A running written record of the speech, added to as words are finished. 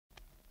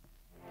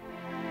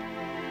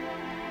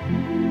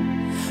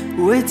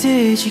Where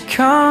did you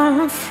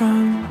come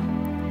from?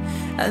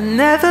 I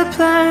never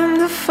planned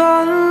to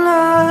fall in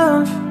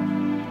love,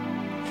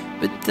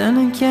 but then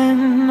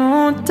again,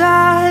 no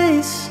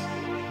dice.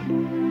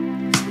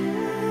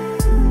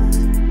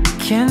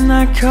 Can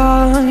I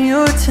call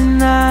you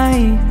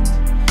tonight?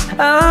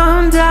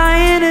 I'm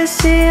dying to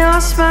see your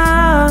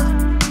smile.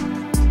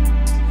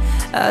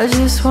 I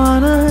just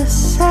wanna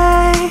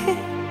say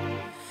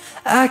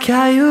I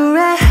got you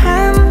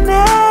red-handed,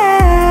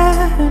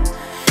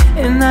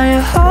 and now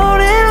you're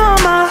holding on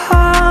my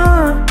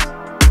heart.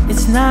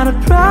 It's not a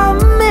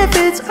problem if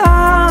it's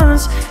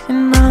ours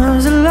and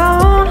ours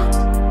alone.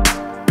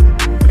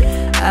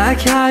 I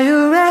got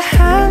you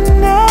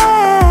red-handed,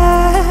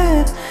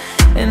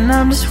 and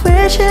I'm just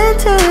wishing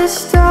to the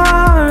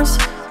stars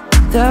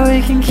that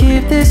we can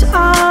keep this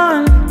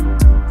on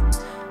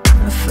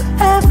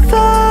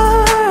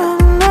forever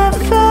and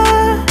ever.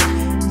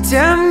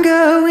 Damn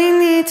girl, we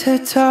need to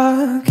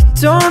talk.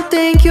 Don't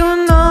think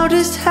you'll know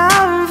just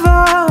how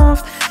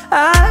involved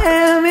I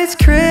am. It's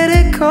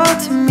critical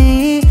to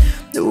me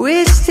that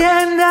we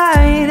stand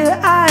eye to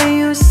eye,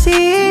 you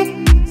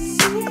see.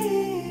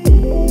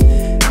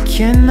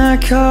 Can I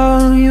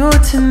call you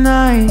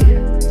tonight?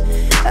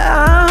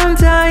 I'm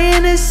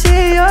dying to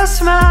see your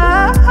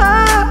smile.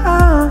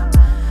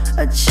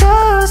 I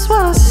just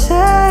wanna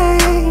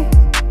say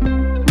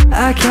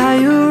I got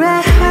you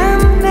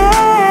red-handed,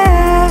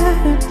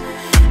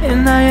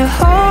 and now you're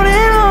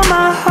holding on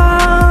my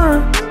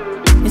heart.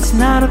 It's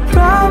not a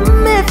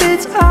problem if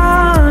it's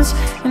ours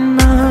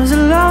and ours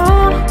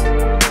alone.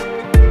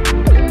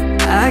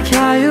 I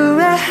got you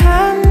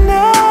red-handed,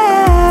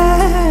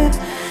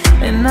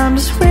 and I'm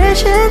just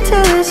wishing to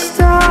the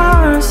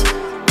stars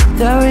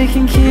that we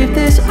can keep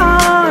this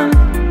on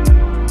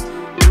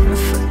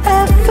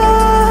forever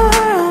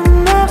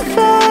and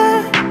ever.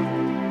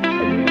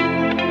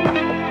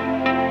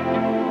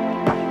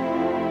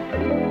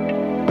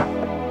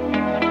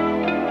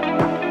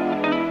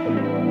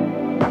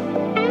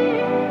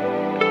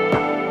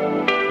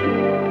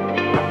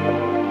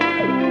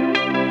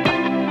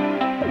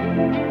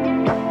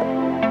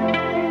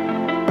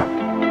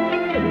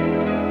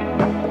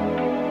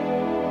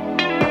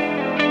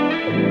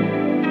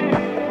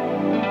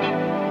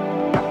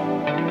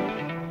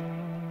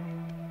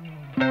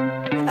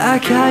 I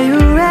got you